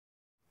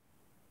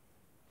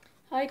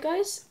Hi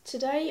guys,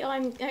 today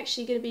I'm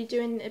actually going to be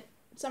doing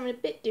something a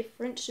bit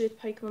different to do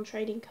with Pokemon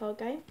trading card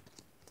game.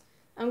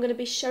 I'm going to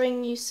be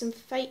showing you some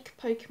fake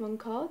Pokemon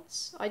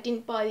cards. I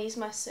didn't buy these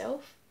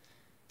myself.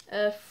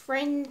 A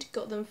friend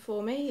got them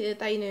for me.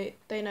 They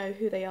know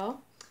who they are.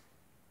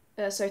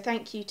 So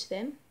thank you to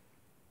them.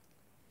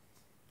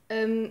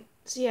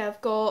 So yeah,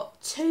 I've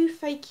got two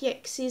fake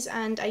EXs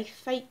and a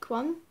fake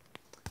one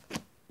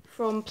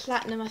from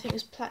Platinum. I think it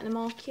was Platinum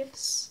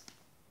Arceus.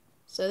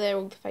 So they're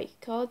all the fake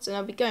cards, and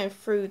I'll be going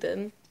through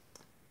them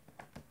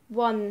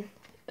one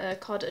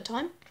card at a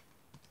time.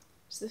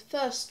 So the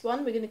first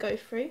one we're going to go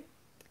through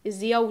is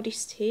the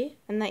oldest here,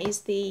 and that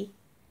is the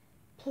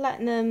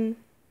Platinum,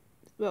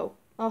 well,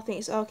 I think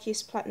it's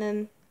Arceus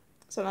Platinum,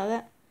 something like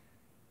that.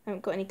 I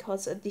haven't got any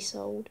cards that are this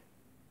old,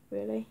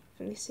 really,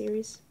 from this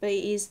series. But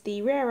it is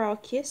the rare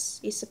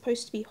Arceus. It's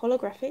supposed to be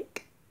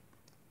holographic.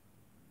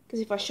 Because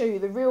if I show you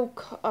the real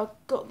I've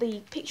got the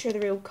picture of the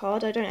real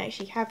card, I don't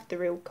actually have the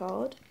real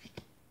card.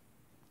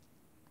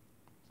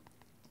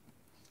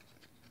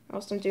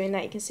 Whilst I'm doing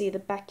that, you can see the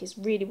back is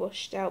really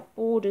washed out.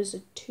 Borders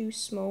are too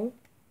small.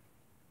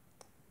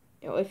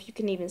 Or if you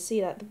can even see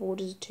that, the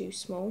borders are too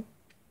small.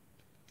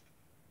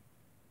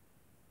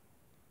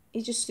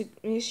 It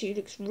actually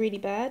looks really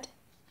bad.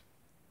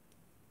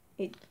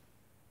 It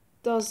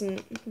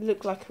doesn't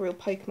look like a real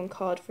Pokemon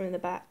card from the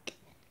back.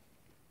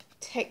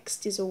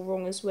 Text is all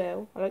wrong as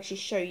well. I'll actually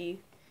show you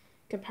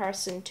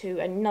comparison to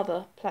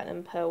another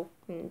Platinum Pearl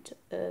and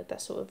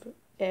that sort of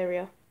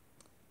area.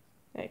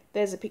 Okay,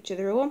 there's a picture of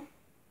the real one.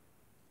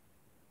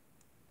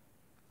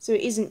 So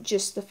it isn't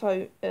just the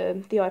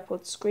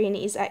iPod screen,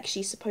 it is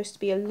actually supposed to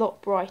be a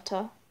lot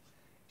brighter.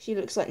 She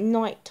looks like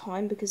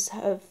nighttime because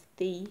of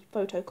the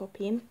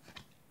photocopying.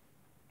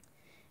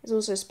 It's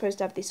also supposed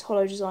to have this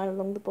hollow design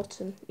along the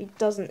bottom. It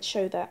doesn't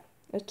show that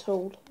at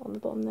all on the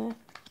bottom there.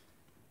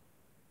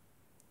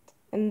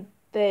 And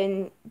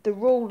then the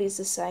rule is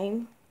the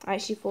same. I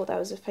actually thought that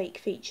was a fake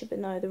feature, but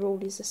no, the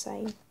rule is the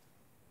same.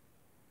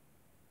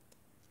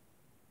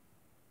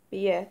 But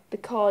yeah, the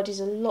card is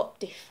a lot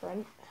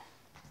different.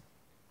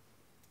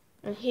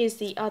 And here's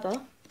the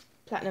other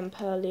Platinum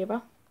Pearl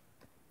era.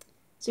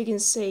 So you can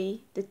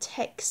see the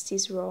text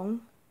is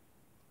wrong.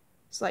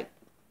 It's like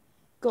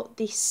got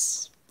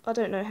this, I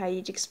don't know how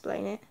you'd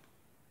explain it.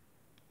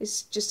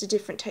 It's just a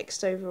different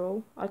text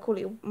overall. I call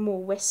it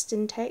more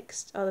Western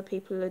text. Other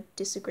people would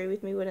disagree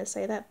with me when I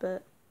say that,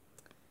 but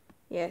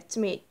yeah, to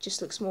me it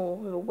just looks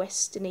more of a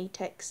Western-y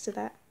text to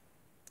that.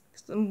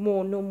 It's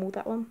more normal,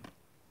 that one.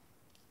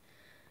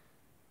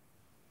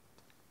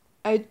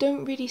 I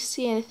don't really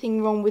see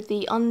anything wrong with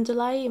the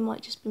underlay, it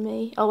might just be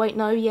me. Oh wait,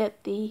 no, yeah,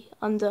 the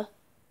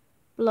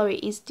below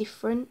it is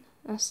different.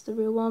 That's the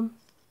real one.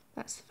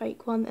 That's the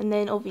fake one. And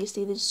then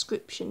obviously the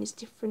description is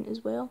different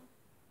as well.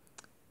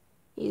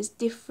 It is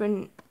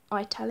different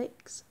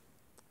italics.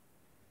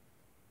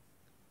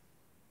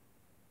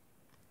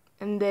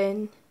 And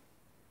then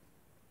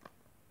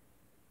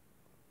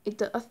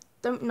I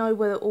don't know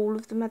whether all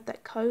of them had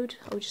that code.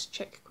 I'll just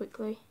check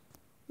quickly.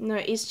 No,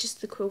 it is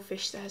just the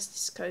Quillfish that has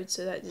this code,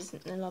 so that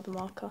isn't another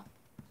marker.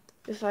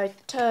 If I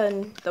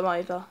turn them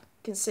over,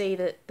 you can see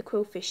that the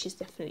Quillfish is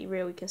definitely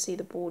real. You can see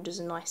the borders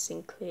are nice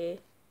and clear.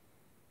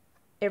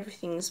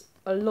 Everything's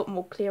a lot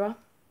more clearer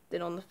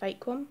than on the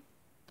fake one.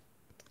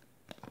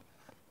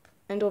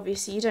 And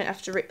obviously you don't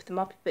have to rip them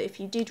up, but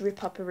if you did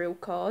rip up a real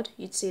card,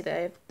 you'd see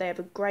that they have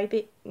a grey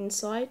bit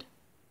inside.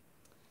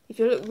 If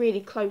you look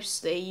really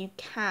closely, you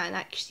can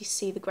actually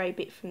see the grey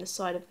bit from the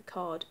side of the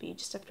card, but you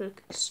just have to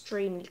look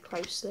extremely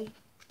closely.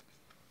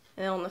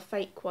 And then on the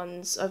fake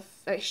ones, I've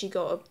actually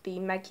got the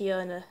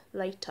Magiana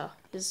later,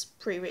 is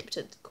pre-ripped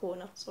at the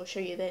corner, so I'll show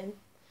you then.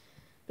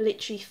 But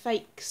literally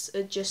fakes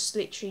are just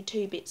literally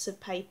two bits of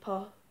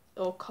paper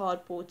or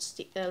cardboard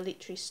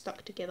literally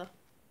stuck together.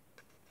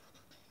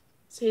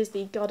 So here's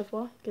the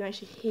Gardevoir. You can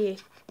actually hear,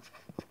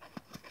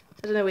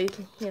 I don't know whether you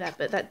can hear that,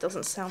 but that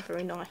doesn't sound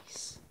very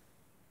nice.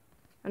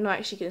 I'm not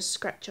actually going to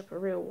scratch up a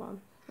real one.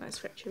 I don't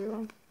scratch a real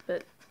one,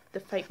 but the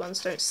fake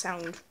ones don't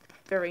sound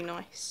very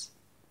nice.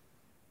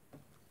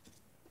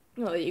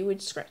 Not that you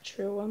would scratch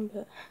a real one,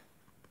 but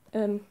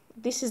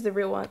this is the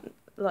real one,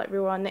 like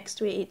real one next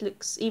to it. It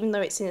looks, even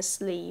though it's in a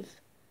sleeve,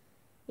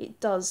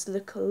 it does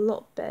look a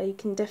lot better. You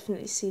can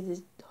definitely see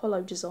the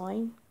hollow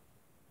design.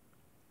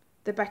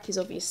 The back is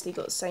obviously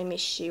got the same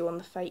issue on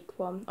the fake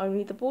one,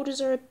 only the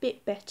borders are a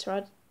bit better.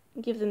 I'd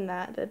give them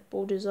that. The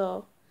borders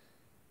are a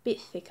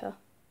bit thicker.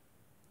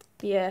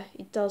 Yeah,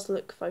 it does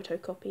look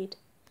photocopied.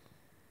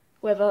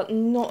 However,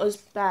 not as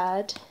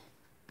bad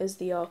as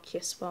the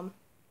Arceus one.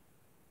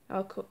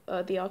 The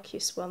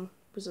Arceus one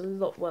was a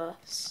lot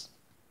worse.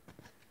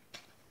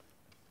 But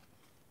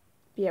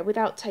yeah,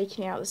 without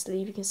taking out the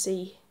sleeve, you can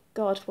see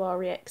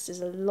Gardevoir EX is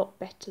a lot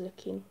better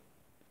looking.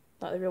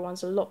 Like the real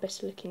one's a lot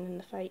better looking than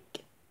the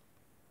fake.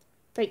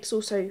 Fake's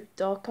also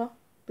darker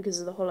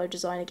because of the hollow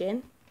design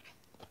again.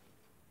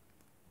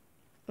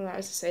 And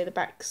as I say, the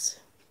back's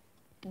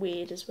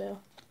weird as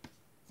well.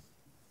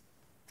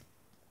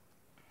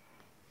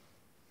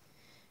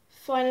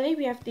 Finally,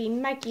 we have the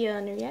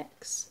Magiana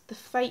EX. The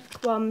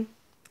fake one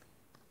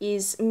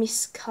is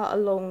miscut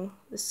along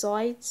the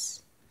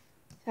sides.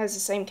 It has the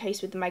same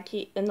case with the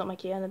not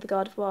Magiana, the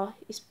Gardevoir.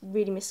 It's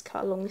really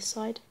miscut along this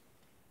side.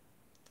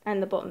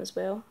 And the bottom as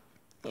well.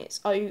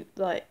 It's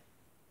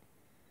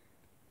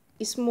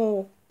it's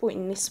more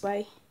pointing this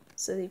way,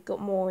 so they've got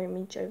more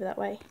image over that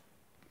way.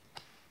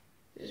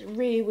 There's a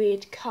really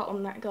weird cut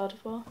on that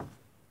Gardevoir.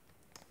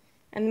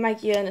 And the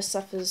Magiana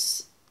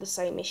suffers the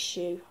same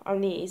issue,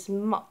 only it is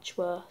much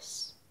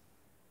worse.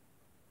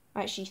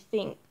 I actually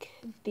think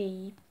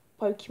the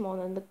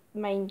Pokemon and the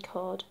main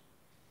card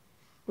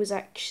was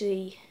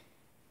actually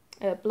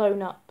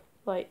blown up,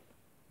 and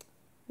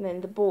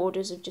then the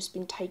borders have just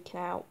been taken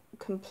out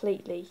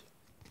completely.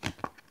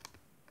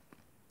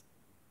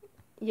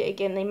 Yet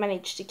again, they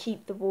managed to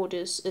keep the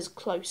borders as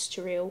close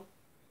to real,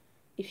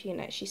 if you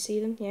can actually see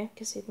them. Yeah, you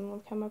can see them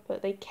on camera,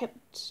 but they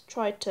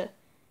tried to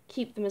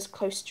keep them as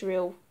close to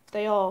real.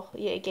 They are,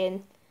 yet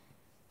again,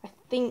 I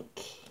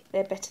think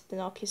they're better than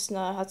Arceus. No,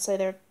 I'd say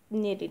they're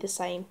nearly the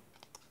same.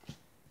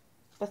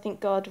 I think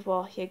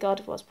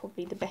Gardevoir's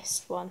probably the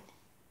best one.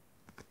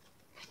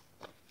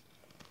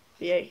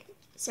 But yeah,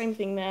 same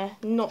thing there.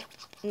 Not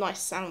nice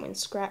sound when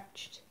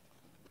scratched.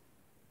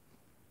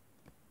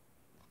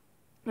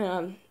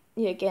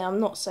 Yeah, again, I'm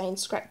not saying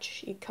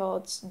scratch your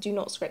cards. Do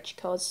not scratch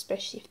your cards,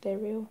 especially if they're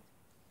real.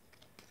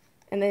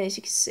 And then as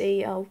you can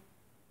see, I'll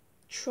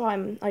try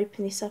and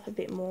open this up a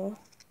bit more.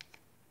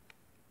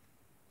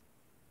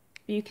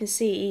 You can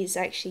see it is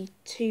actually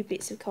 2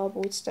 bits of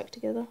cardboard stuck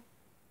together.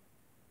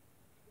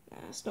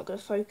 It's not going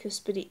to focus,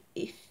 but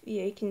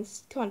you can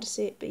kind of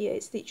see it. But yeah,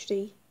 it's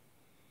literally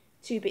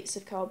 2 bits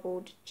of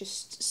cardboard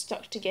just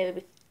stuck together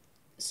with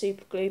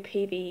super glue,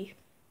 PVA,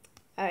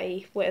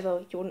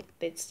 whatever you want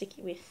they'd stick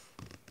it with.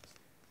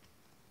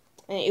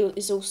 And it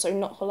is also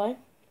not hollow.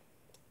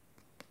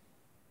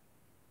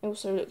 It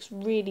also looks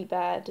really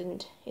bad,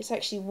 and it's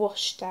actually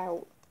washed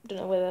out. I don't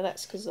know whether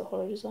that's because of the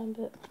hollow design,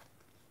 but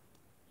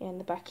yeah, and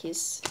the back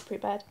is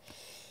pretty bad.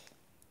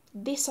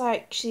 This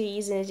actually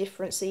is in a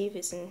different sleeve. It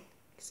is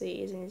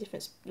in a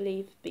different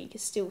sleeve, but you can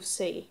still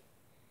see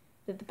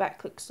that the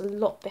back looks a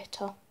lot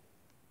better.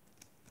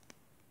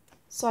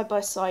 Side by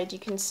side, you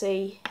can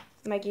see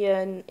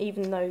Magiana,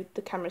 even though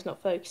the camera's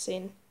not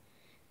focusing.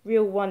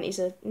 Real one is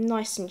a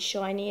nice and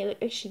shiny. It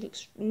actually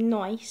looks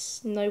nice,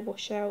 no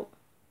washout.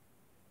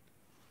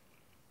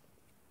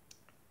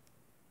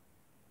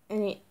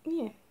 And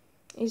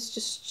it's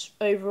just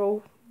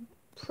overall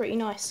pretty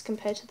nice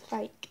compared to the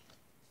fake.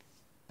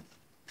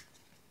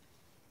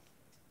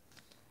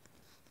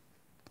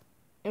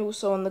 And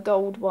also on the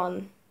gold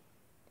one,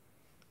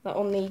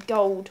 on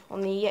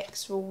the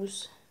EX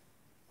rules,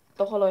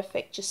 the hollow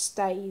effect just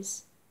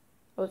stays.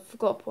 I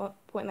forgot to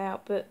point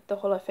out, but the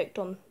hollow effect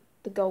on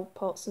the gold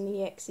parts and the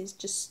EXs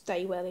just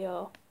stay where they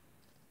are,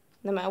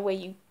 no matter where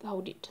you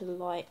hold it to the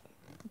light.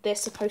 They're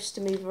supposed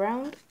to move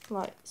around,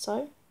 like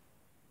so.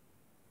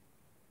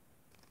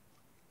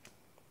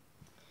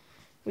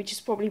 Which is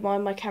probably why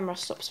my camera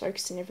stops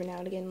focusing every now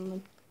and again on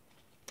them.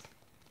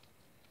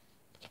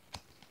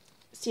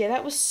 So yeah,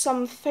 that was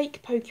some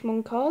fake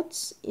Pokemon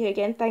cards. Yeah,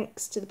 again,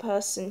 thanks to the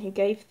person who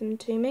gave them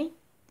to me.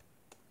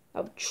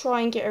 I'll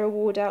try and get a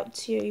reward out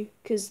to you,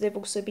 because they've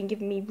also been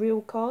giving me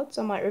real cards.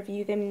 I might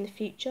review them in the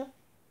future.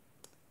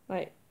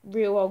 Like,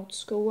 real old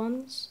school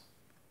ones.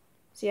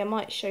 So yeah, I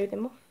might show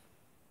them off.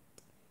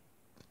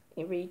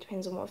 It really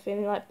depends on what I'm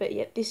feeling like. But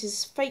yeah, this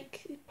is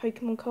fake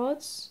Pokemon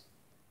cards.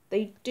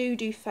 They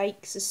do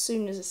fakes as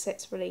soon as a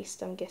set's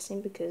released, I'm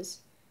guessing, because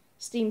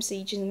Steam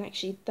Siege isn't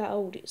actually that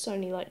old. It's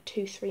only like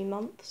 2-3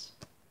 months.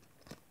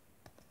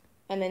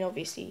 And then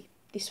obviously,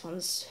 this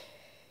one's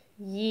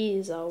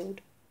years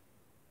old.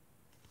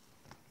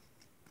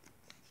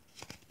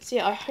 So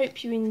yeah, I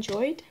hope you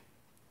enjoyed.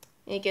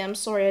 And again, I'm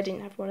sorry I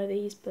didn't have one of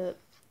these, but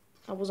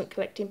I wasn't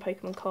collecting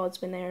Pokemon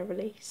cards when they were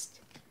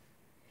released.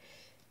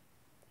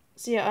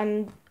 So yeah,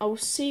 and I'll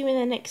see you in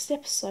the next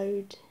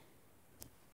episode.